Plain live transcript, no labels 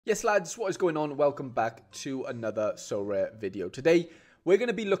Yes lads, what is going on? Welcome back to another Sorare video. Today we're going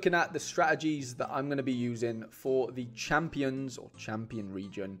to be looking at the strategies that I'm going to be using for the Champions or Champion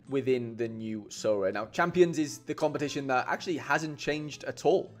region within the new Sorare. Now Champions is the competition that actually hasn't changed at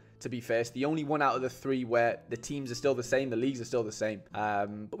all, to be fair. It's the only one out of the three where the teams are still the same, the leagues are still the same.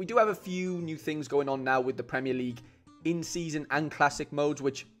 But we do have a few new things going on now with the Premier League in-season and classic modes,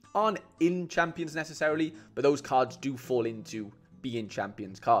 which aren't in Champions necessarily, but those cards do fall into being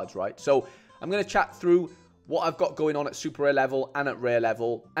Champions cards, right? So I'm going to chat through what I've got going on at super rare level and at rare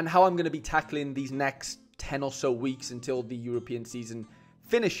level, and how I'm going to be tackling these next 10 or so weeks until the European season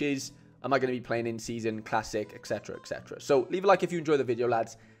finishes. Am I going to be playing in season, classic, etc, etc? So leave a like if you enjoy the video,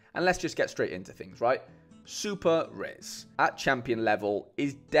 lads, and let's just get straight into things, right? Super rares at champion level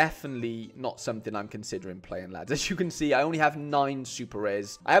is definitely not something I'm considering playing, lads. As you can see, I only have 9 super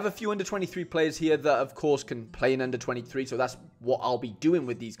rares. I have a few under 23 players here that of course can play in under 23, so that's what I'll be doing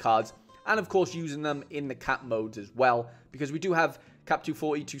with these cards, and of course using them in the cap modes as well, because we do have cap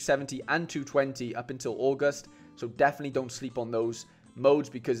 240, 270 and 220 up until August, so definitely don't sleep on those modes,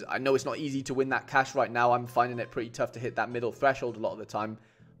 because I know it's not easy to win that cash right now. I'm finding it pretty tough to hit that middle threshold a lot of the time,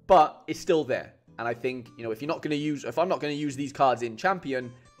 but it's still there. And I think, you know, if I'm not going to use these cards in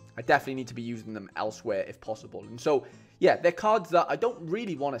Champion, I definitely need to be using them elsewhere if possible. And so, yeah, they're cards that I don't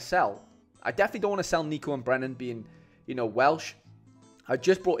really want to sell. I definitely don't want to sell Nico and Brennan being, you know, Welsh. I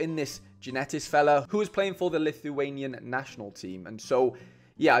just brought in this Genetis fella who is playing for the Lithuanian national team. And so,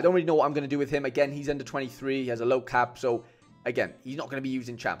 yeah, I don't really know what I'm going to do with him. Again, he's under 23. He has a low cap. So, again, he's not going to be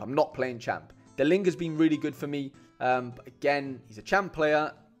using Champ. I'm not playing Champ. Deling has been really good for me. But again, he's a Champ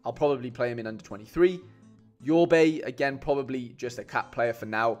player. I'll probably play him in under 23. Yorbe, again, probably just a cap player for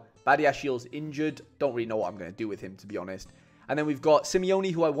now. Badiashil's injured. Don't really know what I'm going to do with him, to be honest. And then we've got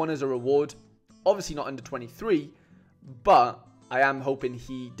Simeone, who I won as a reward. Obviously not under 23, but I am hoping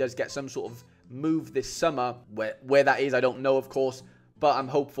he does get some sort of move this summer. Where that is, I don't know, of course, but I'm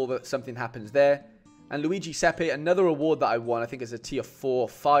hopeful that something happens there. And Luigi Sepe, another award that I won. I think it's a tier 4 or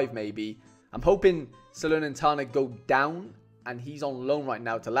 5 maybe. I'm hoping Salernitana go down, and he's on loan right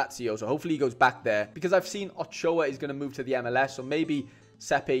now to Lazio, so hopefully he goes back there, because I've seen Ochoa is going to move to the MLS, so maybe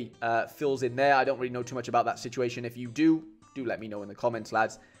Sepe fills in there. I don't really know too much about that situation. If you do let me know in the comments,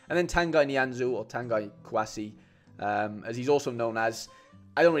 lads. And then Tanguy Nianzou, or Tanguy Kouassi, as he's also known as.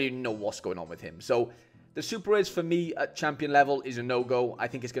 I don't really know what's going on with him. So the super rares for me at champion level is a no-go. I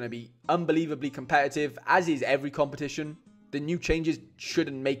think it's going to be unbelievably competitive, as is every competition. The new changes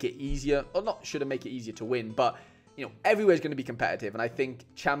shouldn't make it easier, or not shouldn't make it easier to win, but you know, everywhere's going to be competitive, and I think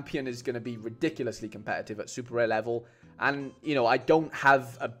Champion is going to be ridiculously competitive at super rare level. And, you know, I don't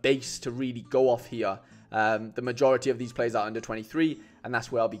have a base to really go off here. The majority of these players are under 23, and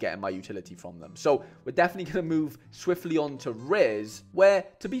that's where I'll be getting my utility from them. So we're definitely going to move swiftly on to rares, where,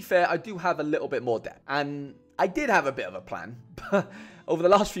 to be fair, I do have a little bit more depth. And I did have a bit of a plan, but over the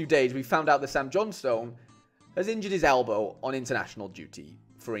last few days, we found out that Sam Johnstone has injured his elbow on international duty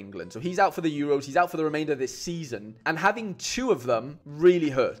for England. So he's out for the Euros, he's out for the remainder of this season, and having 2 of them really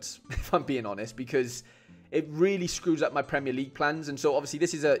hurts, if I'm being honest, because it really screws up my Premier League plans. And so obviously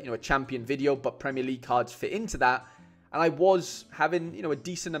this is a, you know, a champion video, but Premier League cards fit into that, and I was having, you know, a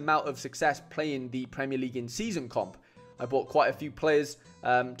decent amount of success playing the Premier League in season comp. I bought quite a few players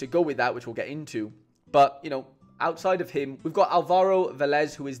to go with that, which we'll get into, but you know, outside of him, we've got Alvaro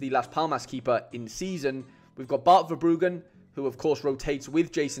Velez, who is the Las Palmas keeper in season. We've got Bart Verbruggen, who of course rotates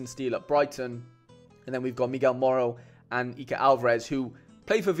with Jason Steele at Brighton. And then we've got Miguel Moro and Ike Alvarez, who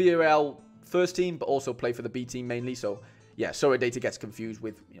play for Villarreal first team, but also play for the B team mainly. So yeah, Sorare data gets confused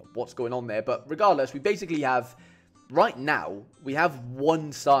with, you know, what's going on there. But regardless, we basically have, right now, we have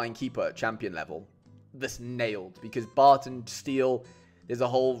 1 starting keeper at champion level that's nailed, because Bart and Steele, there's a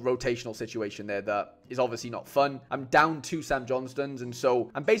whole rotational situation there that is obviously not fun. I'm down 2 Sam Johnstones, and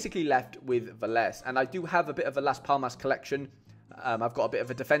so I'm basically left with Velez. And I do have a bit of a Las Palmas collection. I've got a bit of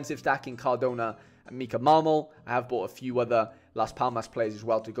a defensive stack in Cardona and Mika Marmol. I have bought a few other Las Palmas players as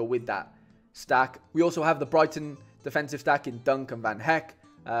well to go with that stack. We also have the Brighton defensive stack in Dunk and Van Heck.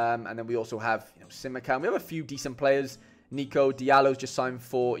 And then we also have, you know, Simakan. We have a few decent players. Nico Diallo's just signed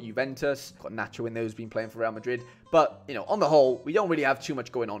for Juventus. Got Nacho in there who's been playing for Real Madrid. But, you know, on the whole, we don't really have too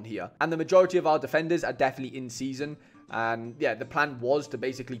much going on here. And the majority of our defenders are definitely in season. And yeah, the plan was to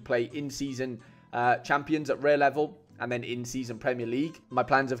basically play in season champions at rare level, and then in season Premier League. My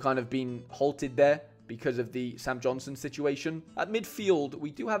plans have kind of been halted there because of the Sam Johnson situation. At midfield,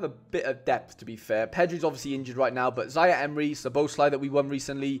 we do have a bit of depth, to be fair. Pedri's obviously injured right now, but Zaya Emery, Szoboszlai that we won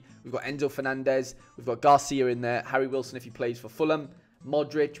recently. We've got Enzo Fernandez. We've got Garcia in there. Harry Wilson if he plays for Fulham.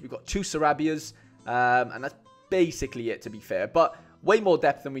 Modric. We've got 2 Sarabias. And that's basically it, to be fair. But way more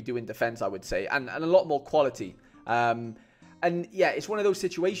depth than we do in defense, I would say, and a lot more quality. And yeah, it's one of those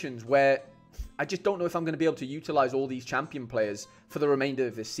situations where I just don't know if I'm going to be able to utilize all these champion players for the remainder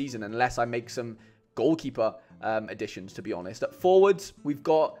of this season unless I make some goalkeeper additions, to be honest. At forwards, we've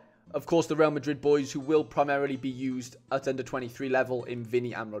got, of course, the Real Madrid boys who will primarily be used at under 23 level in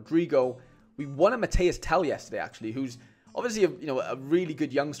Vinny and Rodrigo. We won a Mateus Tel yesterday, actually, who's obviously a really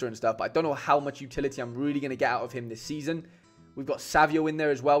good youngster and stuff, but I don't know how much utility I'm really going to get out of him this season. We've got Savio in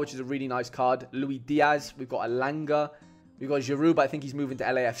there as well, which is a really nice card. Luis Diaz, we've got Alanga, we've got Giroud, but I think he's moving to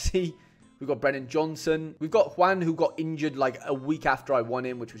LAFC. We've got Brennan Johnson. We've got Juan, who got injured like a week after I won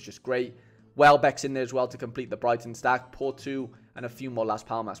him, which was just great. Welbeck's in there as well to complete the Brighton stack. Porto, and a few more Las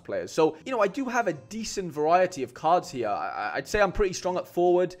Palmas players. So, I do have a decent variety of cards here. I'd say I'm pretty strong at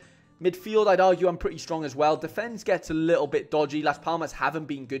forward. Midfield, I'd argue I'm pretty strong as well. Defense gets a little bit dodgy. Las Palmas haven't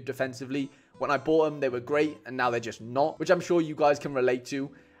been good defensively. When I bought them, they were great, and now they're just not, which I'm sure you guys can relate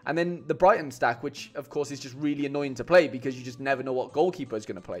to. And then the Brighton stack, which, of course, is just really annoying to play because you just never know what goalkeeper is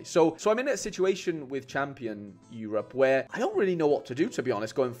going to play. So I'm in a situation with Champion Europe where I don't really know what to do, to be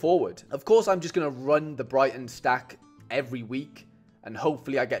honest, going forward. Of course, I'm just going to run the Brighton stack every week, and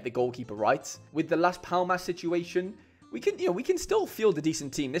hopefully I get the goalkeeper right. With the Las Palmas situation, we can still field a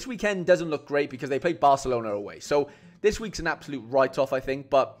decent team. This weekend doesn't look great because they played Barcelona away. So this week's an absolute write-off, I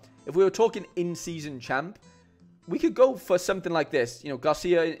think. But if we were talking in-season champ, we could go for something like this.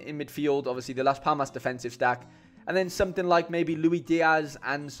 Garcia in midfield, obviously the Las Palmas defensive stack. And then something like maybe Luis Diaz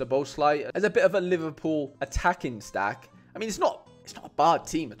and Szoboszlai as a bit of a Liverpool attacking stack. I mean, it's not a bad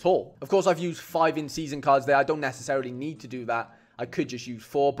team at all. Of course, I've used 5 in-season cards there. I don't necessarily need to do that. I could just use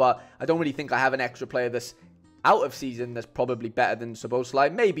 4, but I don't really think I have an extra player that's out of season that's probably better than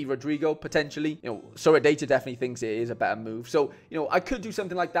Szoboszlai. Maybe Rodrigo, potentially. Sorare definitely thinks it is a better move. So, I could do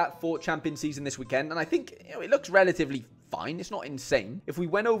something like that for Champion season this weekend. And I think, it looks relatively fine. It's not insane. If we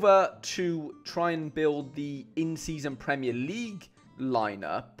went over to try and build the in-season Premier League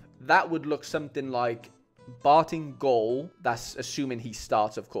lineup, that would look something like Bart in goal. That's assuming he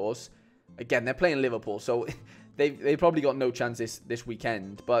starts, of course. Again, they're playing Liverpool, so they probably got no chance this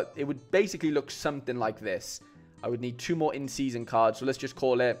weekend. But it would basically look something like this. I would need 2 more in-season cards, so let's just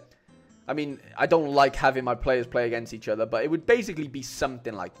call it... I mean, I don't like having my players play against each other, but it would basically be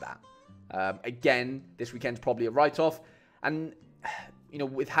something like that. Again, this weekend's probably a write-off. And,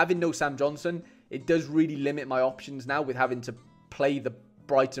 with having no Sam Johnson, it does really limit my options now with having to play the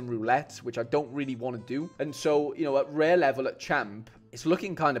Brighton roulette, which I don't really want to do. And so, at rare level at champ, it's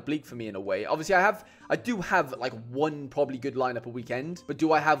looking kind of bleak for me in a way. Obviously, I do have like one probably good lineup a weekend, but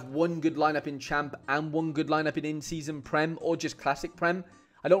do I have one good lineup in champ and one good lineup in season prem or just classic prem?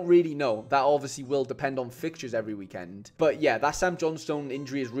 I don't really know. That obviously will depend on fixtures every weekend. But yeah, that Sam Johnstone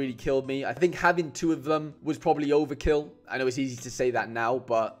injury has really killed me. I think having 2 of them was probably overkill. I know it's easy to say that now,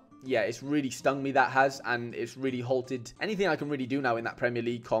 but yeah, it's really stung me, that has, and it's really halted anything I can really do now in that Premier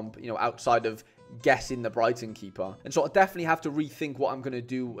League comp, outside of guessing the Brighton keeper. And so I definitely have to rethink what I'm going to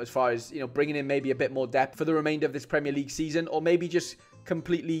do as far as, bringing in maybe a bit more depth for the remainder of this Premier League season, or maybe just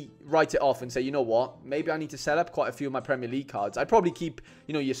completely write it off and say, you know what, maybe I need to sell up quite a few of my Premier League cards. I'd probably keep,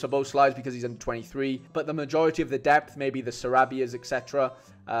 your Szoboszlai because he's under 23, but the majority of the depth, maybe the Sarabias, etc.,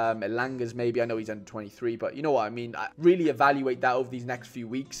 Elangas maybe, I know he's under 23, but you know what I mean. I really evaluate that over these next few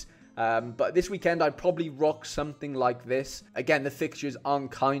weeks. But this weekend, I'd probably rock something like this. Again, the fixtures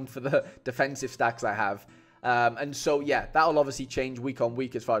aren't kind for the defensive stacks I have. And so, yeah, that'll obviously change week on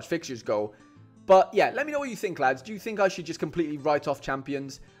week as far as fixtures go. But, yeah, let me know what you think, lads. Do you think I should just completely write off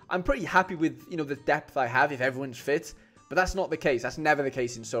champions? I'm pretty happy with, the depth I have if everyone's fit. But that's not the case. That's never the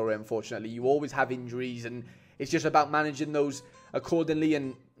case in Sorare, unfortunately. You always have injuries, and it's just about managing those accordingly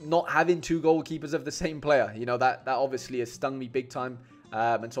and not having 2 goalkeepers of the same player. That obviously has stung me big time.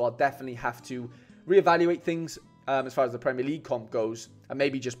 And so I'll definitely have to reevaluate things as far as the Premier League comp goes, and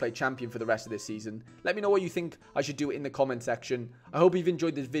maybe just play champion for the rest of this season. Let me know what you think I should do in the comment section. I hope you've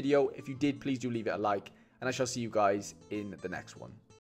enjoyed this video. If you did, please do leave it a like, and I shall see you guys in the next one.